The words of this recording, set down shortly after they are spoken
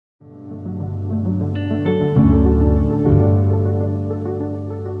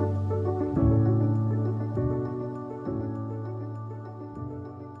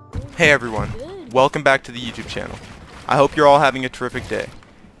Hey everyone, welcome back to the YouTube channel. I hope you're all having a terrific day.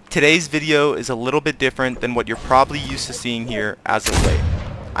 Today's video is a little bit different than what you're probably used to seeing here as of late.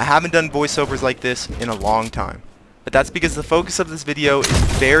 I haven't done voiceovers like this in a long time, but that's because the focus of this video is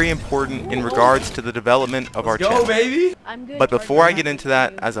very important in regards to the development of our channel. Baby. But before I get into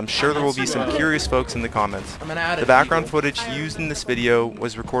that, as I'm sure there will be some curious folks in the comments, the background footage used in this video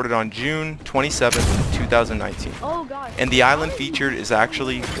was recorded on June 27, 2019, and the island featured is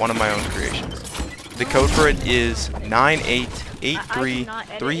actually one of my own creations. The code for it is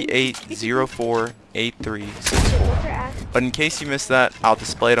 988338048364. But in case you missed that, I'll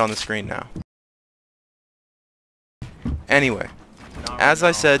display it on the screen now. Anyway, as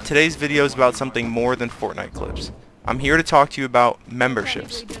I said, today's video is about something more than Fortnite clips. I'm here to talk to you about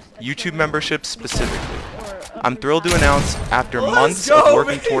memberships, YouTube memberships specifically. I'm thrilled to announce, after months of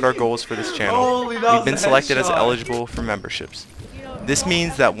working toward our goals for this channel, we've been selected as eligible for memberships. This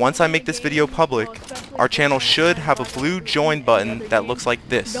means that once I make this video public, our channel should have a blue join button that looks like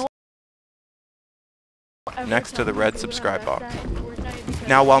this, next to the red subscribe box.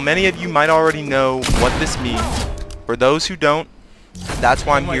 Now, while many of you might already know what this means, for those who don't, that's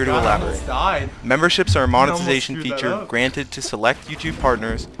why I'm here to elaborate. Memberships are a monetization feature granted to select YouTube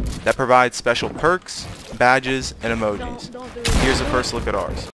partners that provide special perks, badges, and emojis. Here's a first look at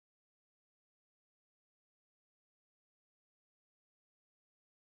ours.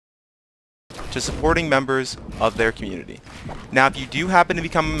 To supporting members of their community. Now, if you do happen to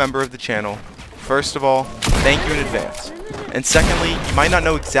become a member of the channel, first of all, thank you in advance. And secondly, you might not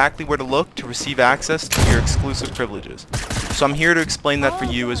know exactly where to look to receive access to your exclusive privileges. So I'm here to explain that for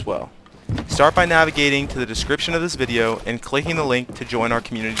you as well. Start by navigating to the description of this video and clicking the link to join our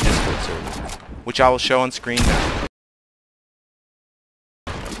community Discord server, which I will show on screen now.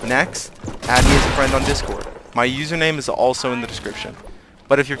 Next, add me as a friend on Discord. My username is also in the description.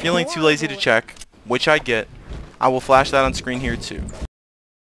 But if you're feeling too lazy to check, which I get, I will flash that on screen here too.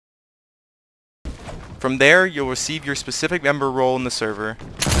 From there, you'll receive your specific member role in the server,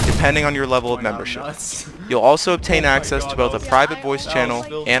 depending on your level of membership. You'll also obtain access to both a private voice channel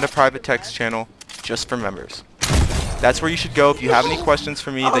and a private text channel, just for members. That's where you should go if you have any questions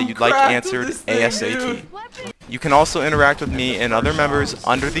for me that you'd like answered ASAP. You can also interact with me and other members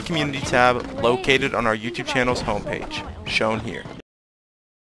under the community tab located on our YouTube channel's homepage, shown here.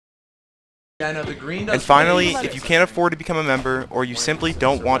 And finally, if you can't afford to become a member, or you simply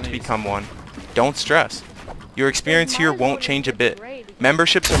don't want to become one, don't stress. Your experience here won't change a bit.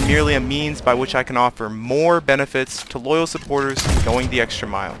 Memberships are merely a means by which I can offer more benefits to loyal supporters going the extra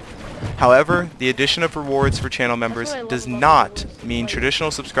mile. However, the addition of rewards for channel members does not mean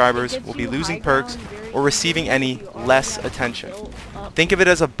traditional subscribers will be losing perks or receiving any less attention. Think of it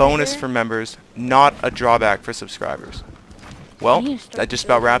as a bonus for members, not a drawback for subscribers. Well, that just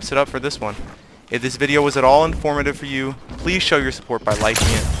about wraps it up for this one. If this video was at all informative for you, please show your support by liking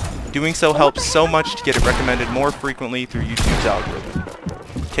it. Doing so helps so much to get it recommended more frequently through YouTube's algorithm.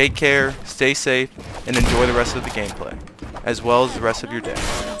 Take care, stay safe, and enjoy the rest of the gameplay, as well as the rest of your day.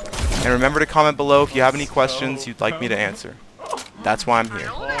 And remember to comment below if you have any questions you'd like me to answer. That's why I'm here.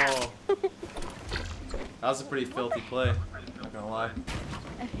 Oh. That was a pretty filthy play, not gonna lie.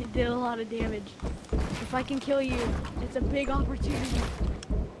 It did a lot of damage. If I can kill you, it's a big opportunity.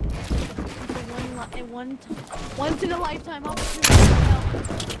 It's a once in a lifetime opportunity.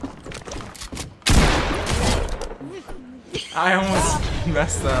 I almost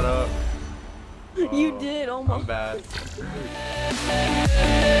messed that up. You did almost. I'm bad.